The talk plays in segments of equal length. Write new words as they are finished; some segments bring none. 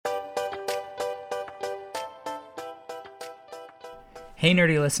Hey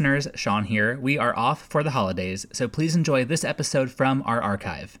nerdy listeners, Sean here. We are off for the holidays, so please enjoy this episode from our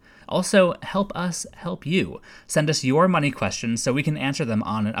archive. Also, help us help you. Send us your money questions so we can answer them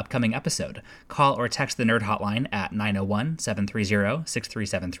on an upcoming episode. Call or text the Nerd Hotline at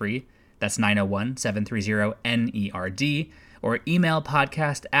 901-730-6373. That's 901-730-NERD. Or email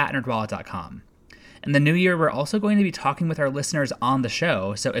podcast@nerdwallet.com. In the new year, we're also going to be talking with our listeners on the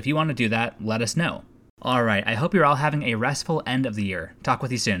show, so if you want to do that, let us know. All right, I hope you're all having a restful end of the year. Talk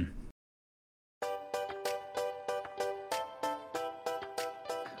with you soon.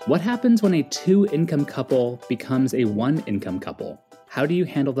 What happens when a two-income couple becomes a one-income couple? How do you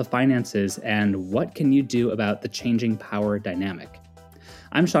handle the finances, and what can you do about the changing power dynamic?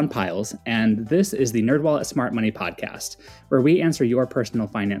 I'm Sean Piles, and this is the NerdWallet Smart Money Podcast, where we answer your personal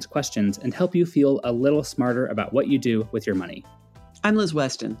finance questions and help you feel a little smarter about what you do with your money. I'm Liz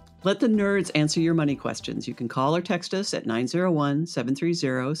Weston. Let the nerds answer your money questions. You can call or text us at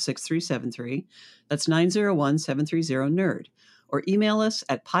 901-730-6373. That's 901-730-NERD. Or email us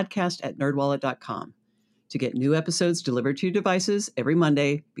at podcast@nerdwallet.com. To get new episodes delivered to your devices every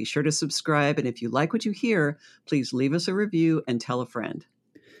Monday, be sure to subscribe. And if you like what you hear, please leave us a review and tell a friend.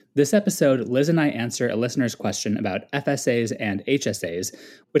 This episode, Liz and I answer a listener's question about FSAs and HSAs,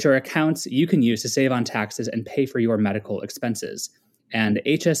 which are accounts you can use to save on taxes and pay for your medical expenses. And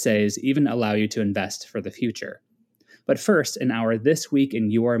HSAs even allow you to invest for the future. But first, in our This Week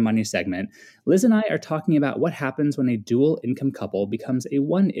in Your Money segment, Liz and I are talking about what happens when a dual-income couple becomes a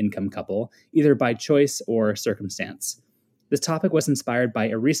one-income couple, either by choice or circumstance. This topic was inspired by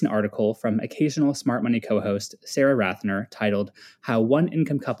a recent article from occasional Smart Money co-host Sarah Rathner titled How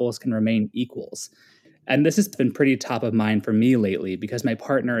One-Income Couples Can Remain Equals. And this has been pretty top of mind for me lately because my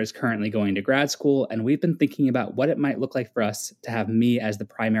partner is currently going to grad school, and we've been thinking about what it might look like for us to have me as the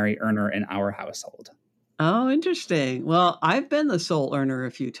primary earner in our household. Oh, interesting. Well, I've been the sole earner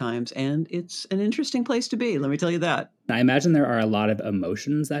a few times, and it's an interesting place to be. Let me tell you that. I imagine there are a lot of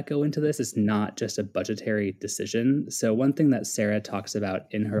emotions that go into this. It's not just a budgetary decision. So one thing that Sarah talks about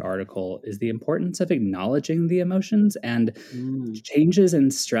in her article is the importance of acknowledging the emotions and changes in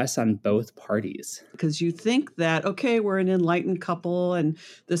stress on both parties. Because you think that, okay, we're an enlightened couple and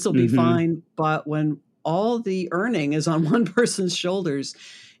this will be fine. But when all the earning is on one person's shoulders,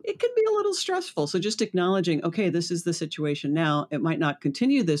 it can be a little stressful. So just acknowledging, okay, this is the situation now. It might not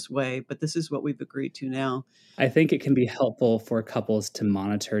continue this way, but this is what we've agreed to now. I think it can be helpful for couples to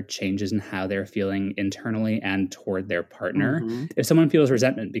monitor changes in how they're feeling internally and toward their partner. If someone feels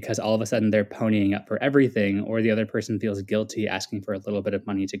resentment because all of a sudden they're ponying up for everything, or the other person feels guilty asking for a little bit of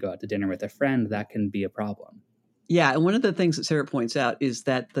money to go out to dinner with a friend, that can be a problem. Yeah, and one of the things that Sarah points out is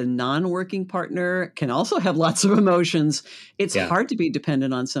that the non-working partner can also have lots of emotions. It's hard to be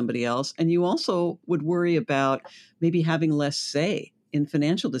dependent on somebody else. And you also would worry about maybe having less say in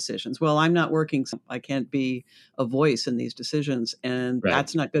financial decisions. Well, I'm not working, so I can't be a voice in these decisions. And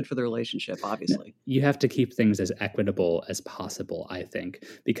that's not good for the relationship, obviously. You have to keep things as equitable as possible, I think,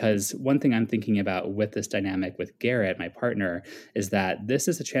 because one thing I'm thinking about with this dynamic with Garrett, my partner, is that this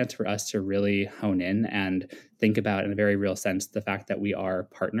is a chance for us to really hone in and think about, in a very real sense, the fact that we are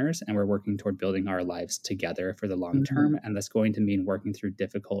partners and we're working toward building our lives together for the long term. And that's going to mean working through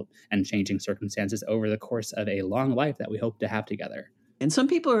difficult and changing circumstances over the course of a long life that we hope to have together. And some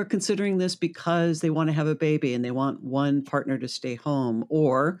people are considering this because they want to have a baby and they want one partner to stay home,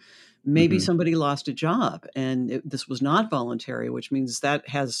 or maybe somebody lost a job and this was not voluntary, which means that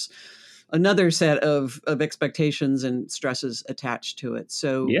has another set of expectations and stresses attached to it.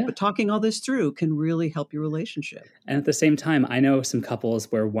 So but talking all this through can really help your relationship. And at the same time, I know some couples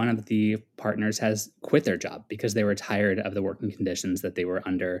where one of the partners has quit their job because they were tired of the working conditions that they were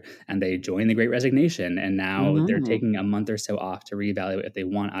under, and they joined the Great Resignation. And now they're taking a month or so off to reevaluate if they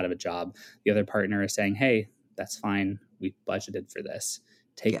want out of a job. The other partner is saying, hey, that's fine. We budgeted for this.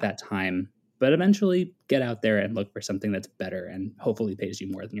 Take that time, but eventually get out there and look for something that's better and hopefully pays you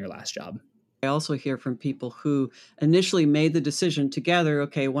more than your last job. I also hear from people who initially made the decision together,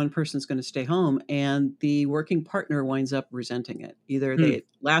 okay, one person's going to stay home, and the working partner winds up resenting it. Either they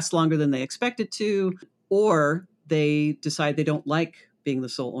last longer than they expected to, or they decide they don't like being the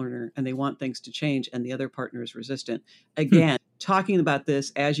sole earner and they want things to change, and the other partner is resistant. Again, talking about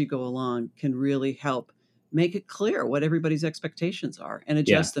this as you go along can really help make it clear what everybody's expectations are and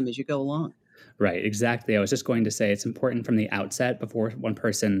adjust them as you go along. Right, exactly. I was just going to say it's important from the outset before one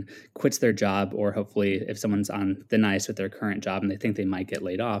person quits their job, or hopefully if someone's on thin ice with their current job and they think they might get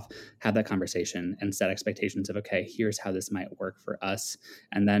laid off, have that conversation and set expectations of, okay, here's how this might work for us.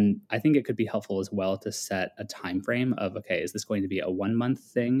 And then I think it could be helpful as well to set a time frame of, okay, is this going to be a 1 month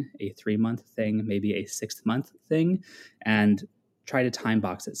thing, a 3 month thing, maybe a 6 month thing? And try to time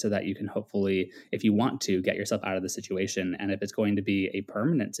box it so that you can hopefully, if you want to, get yourself out of the situation. And if it's going to be a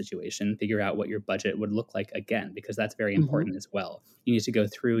permanent situation, figure out what your budget would look like again, because that's very important as well. You need to go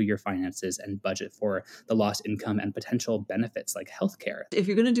through your finances and budget for the lost income and potential benefits like healthcare. If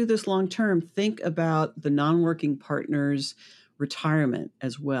you're going to do this long term, think about the non-working partner's retirement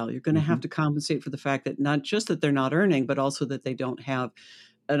as well. You're going to have to compensate for the fact that not just that they're not earning, but also that they don't have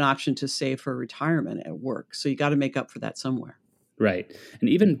an option to save for retirement at work. So you got to make up for that somewhere. Right. And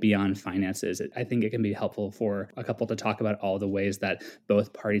even beyond finances, I think it can be helpful for a couple to talk about all the ways that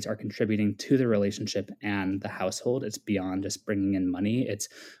both parties are contributing to the relationship and the household. It's beyond just bringing in money. It's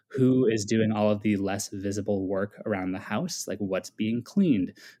who is doing all of the less visible work around the house, like what's being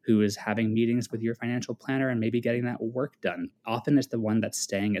cleaned, who is having meetings with your financial planner and maybe getting that work done. Often it's the one that's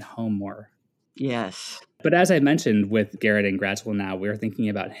staying at home more. Yes. But as I mentioned with Garrett in grad school now, we're thinking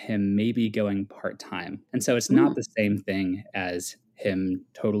about him maybe going part-time. And so it's not the same thing as him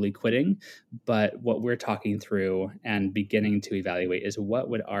totally quitting, but what we're talking through and beginning to evaluate is what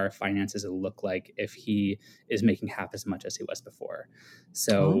would our finances look like if he is making half as much as he was before.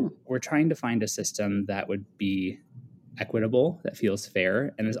 So we're trying to find a system that would be equitable, that feels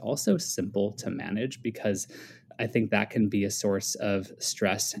fair, and is also simple to manage, because I think that can be a source of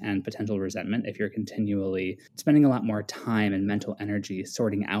stress and potential resentment if you're continually spending a lot more time and mental energy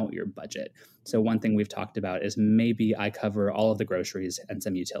sorting out your budget. So one thing we've talked about is maybe I cover all of the groceries and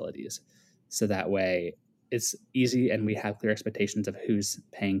some utilities. So that way it's easy and we have clear expectations of who's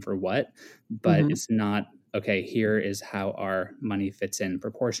paying for what, but it's not, okay, here is how our money fits in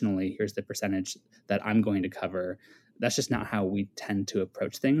proportionally. Here's the percentage that I'm going to cover. That's just not how we tend to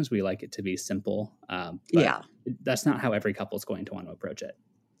approach things. We like it to be simple. But that's not how every couple is going to want to approach it.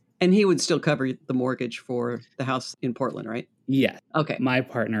 And he would still cover the mortgage for the house in Portland, right? Yeah. Okay. My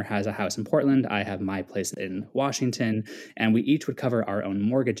partner has a house in Portland. I have my place in Washington, and we each would cover our own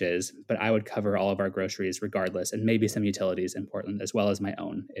mortgages, but I would cover all of our groceries regardless, and maybe some utilities in Portland as well as my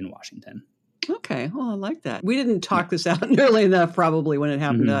own in Washington. Okay. Well, I like that. We didn't talk this out nearly enough probably when it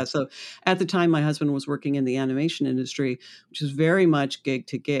happened to us. So at the time, my husband was working in the animation industry, which is very much gig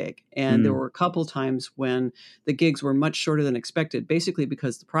to gig. And there were a couple times when the gigs were much shorter than expected, basically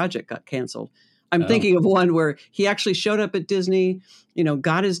because the project got canceled. I'm thinking of one where he actually showed up at Disney,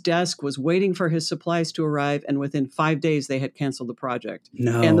 got his desk, was waiting for his supplies to arrive, and within 5 days they had canceled the project.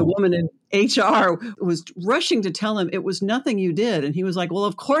 No. And the woman in HR was rushing to tell him it was nothing you did. And he was like, well,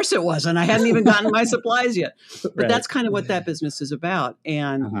 of course it wasn't. I hadn't even gotten my supplies yet. But that's kind of what that business is about.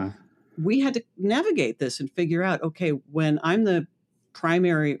 And we had to navigate this and figure out, okay, when I'm the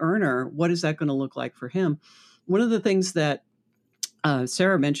primary earner, what is that going to look like for him? One of the things that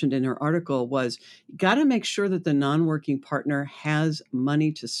Sarah mentioned in her article was you got to make sure that the non-working partner has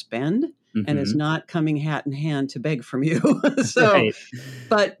money to spend and is not coming hat in hand to beg from you.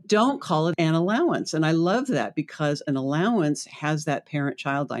 But don't call it an allowance. And I love that because an allowance has that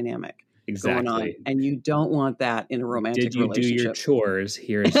parent-child dynamic going on. And you don't want that in a romantic relationship. Did you do your chores?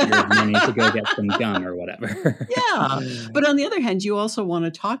 Here's your money to go get some gum or whatever. But on the other hand, you also want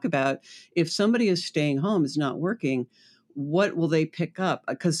to talk about if somebody is staying home, is not working, what will they pick up?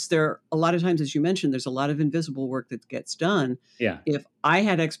 Because a lot of times, as you mentioned, there's a lot of invisible work that gets done. If I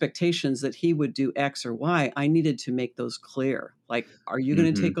had expectations that he would do X or Y, I needed to make those clear. Like, are you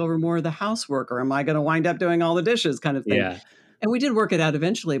going to take over more of the housework, or am I going to wind up doing all the dishes kind of thing? And we did work it out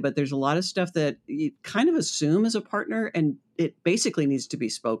eventually, but there's a lot of stuff that you kind of assume as a partner, and it basically needs to be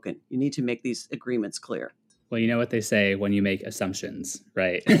spoken. You need to make these agreements clear. Well, you know what they say when you make assumptions,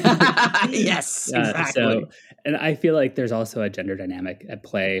 right? Yes, exactly. And I feel like there's also a gender dynamic at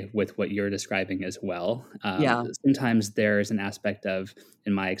play with what you're describing as well. Sometimes there's an aspect of,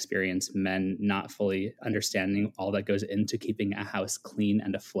 in my experience, men not fully understanding all that goes into keeping a house clean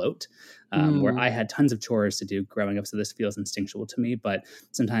and afloat, where I had tons of chores to do growing up, so this feels instinctual to me. But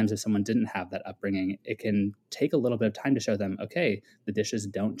sometimes if someone didn't have that upbringing, it can take a little bit of time to show them, okay, the dishes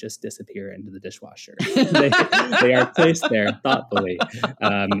don't just disappear into the dishwasher. They are placed there thoughtfully.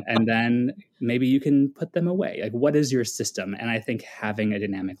 And then maybe you can put them away. Like, what is your system? And I think having a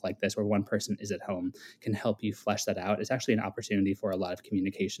dynamic like this where one person is at home can help you flesh that out. It's actually an opportunity for a lot of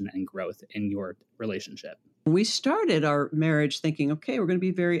communication and growth in your relationship. We started our marriage thinking, okay, we're going to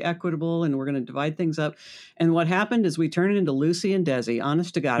be very equitable and we're going to divide things up. And what happened is we turned it into Lucy and Desi,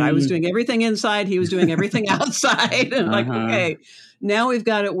 honest to God. I was doing everything inside. He was doing everything outside. And like, okay, now we've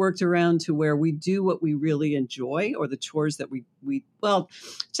got it worked around to where we do what we really enjoy, or the chores that we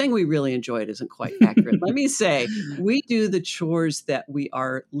saying we really enjoy it isn't quite accurate. Let me say, we do the chores that we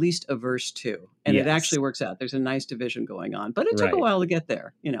are least averse to. And it actually works out. There's a nice division going on, but it took a while to get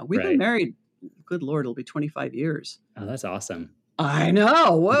there. We've been married, good Lord, it'll be 25 years. Oh, that's awesome. I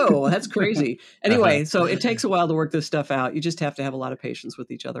know. Whoa, that's crazy. Anyway, so it takes a while to work this stuff out. You just have to have a lot of patience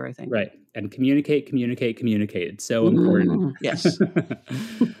with each other, I think. Right. And communicate. It's so important. Yes.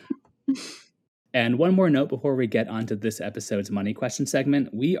 And one more note before we get onto this episode's money question segment,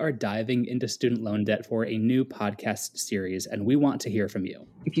 we are diving into student loan debt for a new podcast series, and we want to hear from you.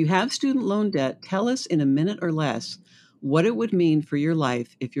 If you have student loan debt, tell us in a minute or less what it would mean for your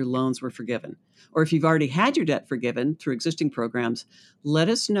life if your loans were forgiven. Or if you've already had your debt forgiven through existing programs, let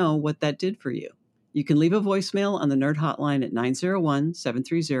us know what that did for you. You can leave a voicemail on the Nerd Hotline at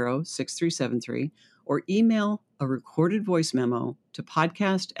 901-730-6373 or email a recorded voice memo to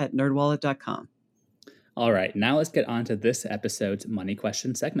podcast@nerdwallet.com. All right, now let's get on to this episode's money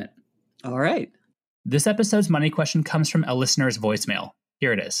question segment. All right. This episode's money question comes from a listener's voicemail.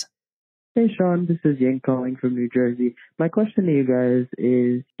 Here it is. Hey, Sean, this is Yang calling from New Jersey. My question to you guys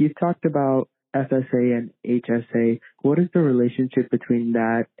is, you've talked about FSA and HSA. What is the relationship between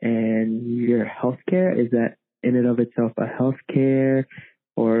that and your healthcare? Is that in and of itself a healthcare,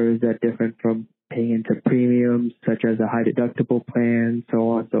 or is that different from paying into premiums, such as a high deductible plan,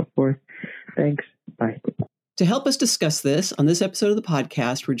 so on and so forth? Thanks. Bye. To help us discuss this, on this episode of the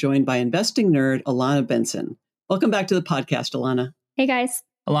podcast, we're joined by investing nerd Alana Benson. Welcome back to the podcast, Alana. Hey, guys.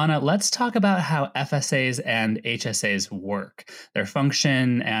 Alana, let's talk about how FSAs and HSAs work, their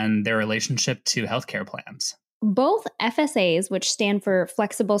function, and their relationship to healthcare plans. Both FSAs, which stand for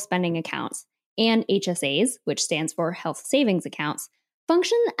flexible spending accounts, and HSAs, which stands for health savings accounts,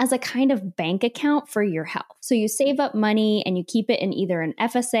 function as a kind of bank account for your health. So you save up money and you keep it in either an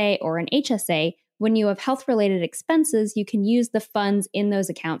FSA or an HSA. When you have health-related expenses, you can use the funds in those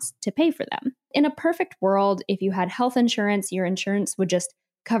accounts to pay for them. In a perfect world, if you had health insurance, your insurance would just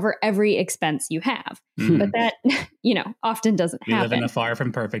cover every expense you have. Mm-hmm. But that, often doesn't happen. We live in a far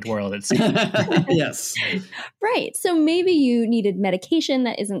from perfect world, it seems. Yes. Right. So maybe you needed medication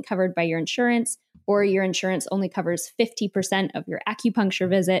that isn't covered by your insurance, or your insurance only covers 50% of your acupuncture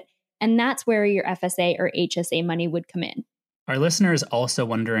visit, and that's where your FSA or HSA money would come in. Our listener is also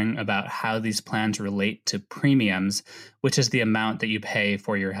wondering about how these plans relate to premiums, which is the amount that you pay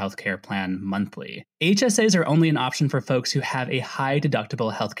for your healthcare plan monthly. HSAs are only an option for folks who have a high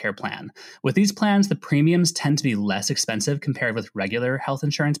deductible healthcare plan. With these plans, the premiums tend to be less expensive compared with regular health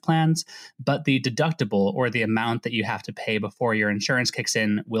insurance plans, but the deductible, or the amount that you have to pay before your insurance kicks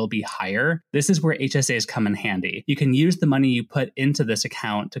in, will be higher. This is where HSAs come in handy. You can use the money you put into this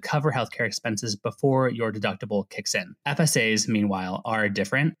account to cover healthcare expenses before your deductible kicks in. FSAs, meanwhile, are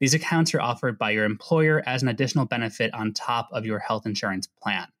different. These accounts are offered by your employer as an additional benefit on top of your health insurance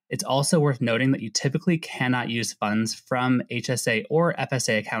plan. It's also worth noting that you typically cannot use funds from HSA or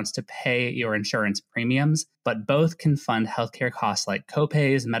FSA accounts to pay your insurance premiums, but both can fund healthcare costs like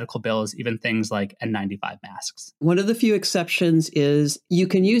copays, medical bills, even things like N95 masks. One of the few exceptions is you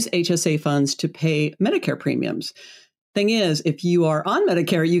can use HSA funds to pay Medicare premiums. Thing is, if you are on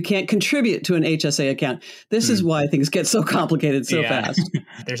Medicare, you can't contribute to an HSA account. This is why things get so complicated so fast.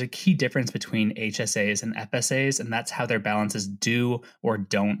 There's a key difference between HSAs and FSAs, and that's how their balances do or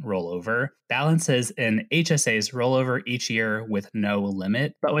don't roll over. Balances in HSAs roll over each year with no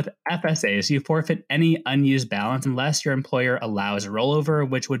limit, but with FSAs, you forfeit any unused balance unless your employer allows rollover,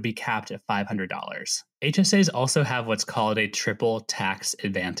 which would be capped at $500. HSAs also have what's called a triple tax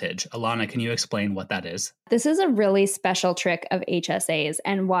advantage. Alana, can you explain what that is? This is a really special trick of HSAs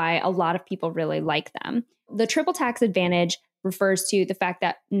and why a lot of people really like them. The triple tax advantage refers to the fact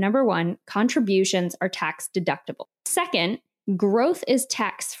that, number one, contributions are tax deductible. Second, growth is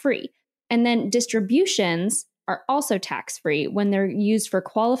tax-free. And then distributions are also tax-free when they're used for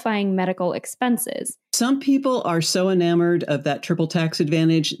qualifying medical expenses. Some people are so enamored of that triple tax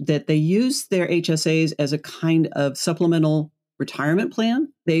advantage that they use their HSAs as a kind of supplemental retirement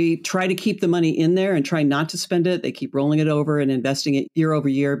plan. They try to keep the money in there and try not to spend it. They keep rolling it over and investing it year over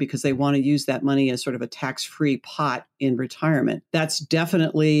year because they want to use that money as sort of a tax-free pot in retirement. That's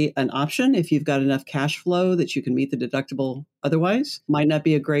definitely an option if you've got enough cash flow that you can meet the deductible otherwise. Might not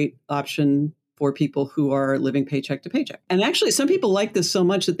be a great option for people who are living paycheck to paycheck. And actually, some people like this so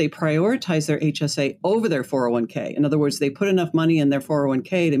much that they prioritize their HSA over their 401k. In other words, they put enough money in their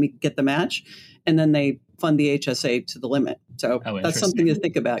 401k to get the match, and then they fund the HSA to the limit. So that's something to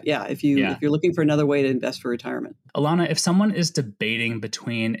think about. Yeah, if you're looking for another way to invest for retirement. Alana, if someone is debating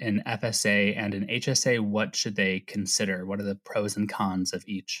between an FSA and an HSA, what should they consider? What are the pros and cons of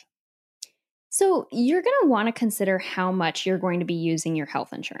each? So you're going to want to consider how much you're going to be using your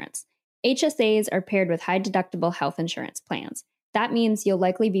health insurance. HSAs are paired with high deductible health insurance plans. That means you'll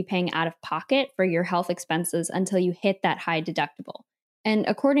likely be paying out of pocket for your health expenses until you hit that high deductible. And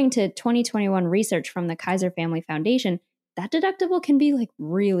according to 2021 research from the Kaiser Family Foundation, that deductible can be like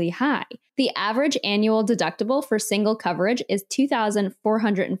really high. The average annual deductible for single coverage is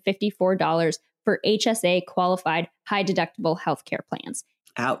 $2,454 for HSA qualified high deductible healthcare plans.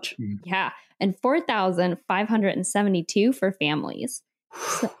 Ouch. Yeah. And $4,572 for families.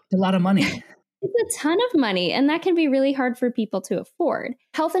 So, a lot of money. It's a ton of money, and that can be really hard for people to afford.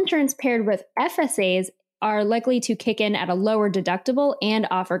 Health insurance paired with FSAs are likely to kick in at a lower deductible and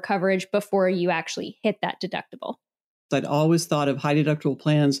offer coverage before you actually hit that deductible. I'd always thought of high deductible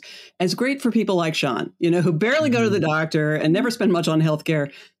plans as great for people like Sean, who barely go to the doctor and never spend much on healthcare.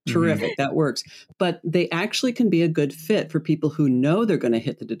 Terrific. That works. But they actually can be a good fit for people who know they're going to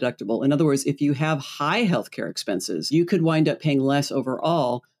hit the deductible. In other words, if you have high healthcare expenses, you could wind up paying less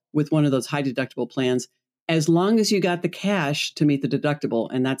overall with one of those high deductible plans, as long as you got the cash to meet the deductible.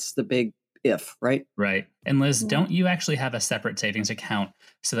 And that's the big if, right? Right. And Liz, don't you actually have a separate savings account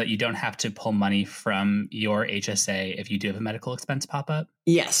so that you don't have to pull money from your HSA if you do have a medical expense pop up?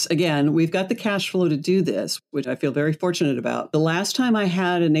 Yes. Again, we've got the cash flow to do this, which I feel very fortunate about. The last time I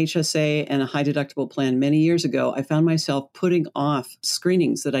had an HSA and a high deductible plan many years ago, I found myself putting off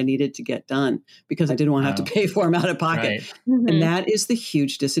screenings that I needed to get done because I didn't want to have to pay for them out of pocket. Right. And that is the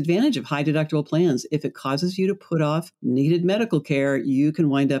huge disadvantage of high deductible plans. If it causes you to put off needed medical care, you can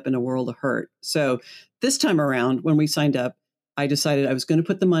wind up in a world of hurt. So this time around, when we signed up, I decided I was going to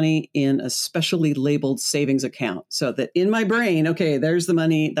put the money in a specially labeled savings account so that in my brain, okay, there's the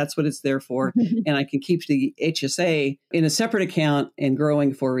money. That's what it's there for. And I can keep the HSA in a separate account and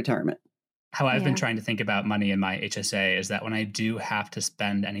growing for retirement. How I've been trying to think about money in my HSA is that when I do have to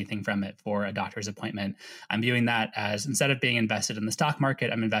spend anything from it for a doctor's appointment, I'm viewing that as, instead of being invested in the stock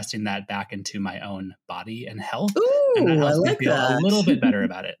market, I'm investing that back into my own body and health. Ooh, and that helps I like me feel that. a little bit better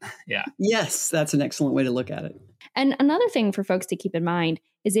about it. Yeah. Yes, that's an excellent way to look at it. And another thing for folks to keep in mind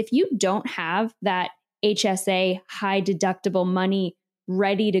is if you don't have that HSA high deductible money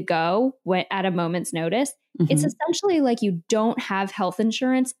ready to go at a moment's notice, it's essentially like you don't have health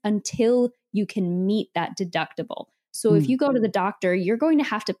insurance until you can meet that deductible. So if you go to the doctor, you're going to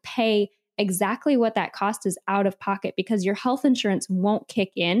have to pay exactly what that cost is out of pocket because your health insurance won't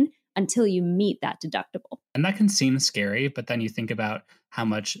kick in until you meet that deductible. And that can seem scary, but then you think about how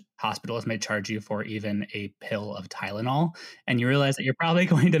much hospitals may charge you for even a pill of Tylenol, and you realize that you're probably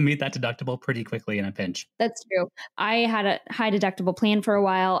going to meet that deductible pretty quickly in a pinch. That's true. I had a high deductible plan for a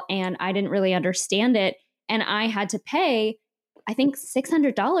while, and I didn't really understand it. And I had to pay, I think,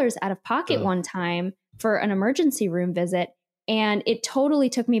 $600 out of pocket one time for an emergency room visit. And it totally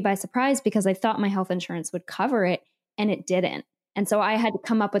took me by surprise because I thought my health insurance would cover it, and it didn't. And so I had to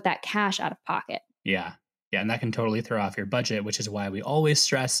come up with that cash out of pocket. Yeah. Yeah. And that can totally throw off your budget, which is why we always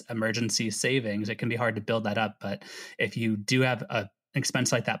stress emergency savings. It can be hard to build that up, but if you do have an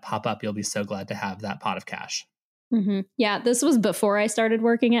expense like that pop up, you'll be so glad to have that pot of cash. Yeah, this was before I started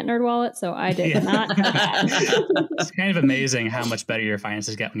working at NerdWallet, so I did not have that. It's kind of amazing how much better your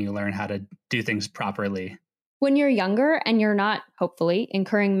finances get when you learn how to do things properly. When you're younger and you're not, hopefully,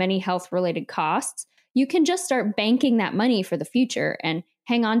 incurring many health-related costs, you can just start banking that money for the future and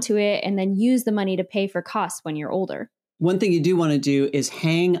hang on to it and then use the money to pay for costs when you're older. One thing you do want to do is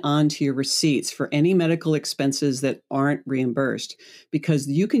hang on to your receipts for any medical expenses that aren't reimbursed, because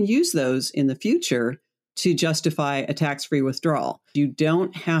you can use those in the future to justify a tax-free withdrawal. You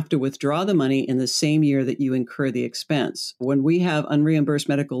don't have to withdraw the money in the same year that you incur the expense. When we have unreimbursed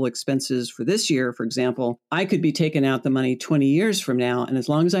medical expenses for this year, for example, I could be taking out the money 20 years from now, and as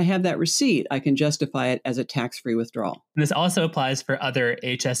long as I have that receipt, I can justify it as a tax-free withdrawal. This also applies for other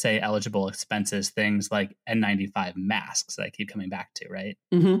HSA eligible expenses, things like N95 masks that I keep coming back to, right?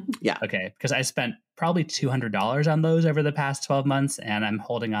 Yeah. Okay, because I spent probably $200 on those over the past 12 months, and I'm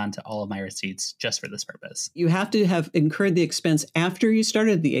holding on to all of my receipts just for this purpose. You have to have incurred the expense after you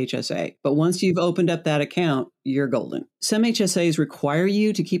started the HSA, but once you've opened up that account, you're golden. Some HSAs require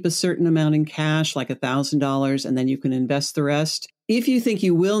you to keep a certain amount in cash, like $1,000, and then you can invest the rest. If you think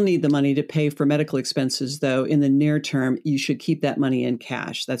you will need the money to pay for medical expenses, though, in the near term, you should keep that money in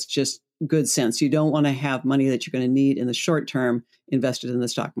cash. That's just good sense. You don't want to have money that you're going to need in the short term invested in the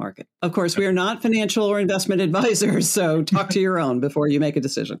stock market. Of course, we are not financial or investment advisors, so talk to your own before you make a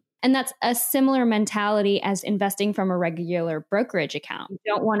decision. And that's a similar mentality as investing from a regular brokerage account. You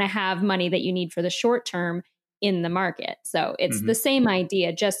don't want to have money that you need for the short term in the market. So it's the same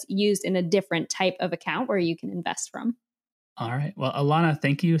idea, just used in a different type of account where you can invest from. All right. Well, Alana,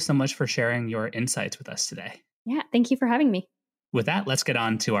 thank you so much for sharing your insights with us today. Yeah, thank you for having me. With that, let's get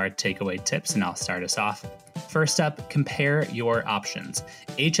on to our takeaway tips, and I'll start us off. First up, compare your options.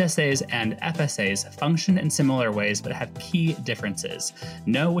 HSAs and FSAs function in similar ways, but have key differences.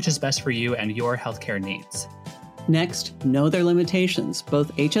 Know which is best for you and your healthcare needs. Next, know their limitations.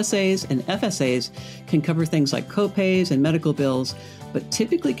 Both HSAs and FSAs can cover things like copays and medical bills, but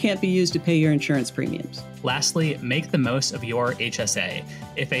typically can't be used to pay your insurance premiums. Lastly, make the most of your HSA.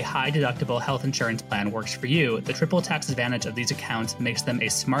 If a high-deductible health insurance plan works for you, the triple tax advantage of these accounts makes them a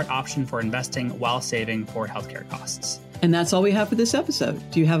smart option for investing while saving for healthcare costs. And that's all we have for this episode.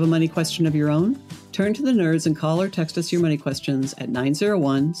 Do you have a money question of your own? Turn to the nerds and call or text us your money questions at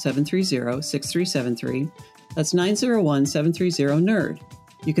 901-730-6373. That's 901-730-NERD.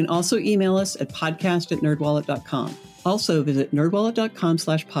 You can also email us at podcast@nerdwallet.com. Also, visit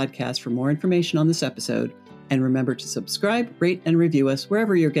nerdwallet.com/podcast for more information on this episode. And remember to subscribe, rate, and review us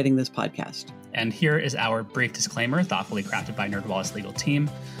wherever you're getting this podcast. And here is our brief disclaimer, thoughtfully crafted by NerdWallet's legal team.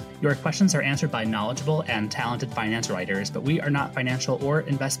 Your questions are answered by knowledgeable and talented finance writers, but we are not financial or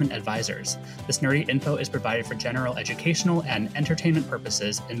investment advisors. This nerdy info is provided for general educational and entertainment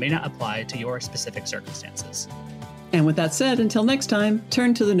purposes and may not apply to your specific circumstances. And with that said, until next time,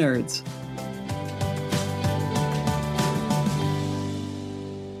 turn to the nerds.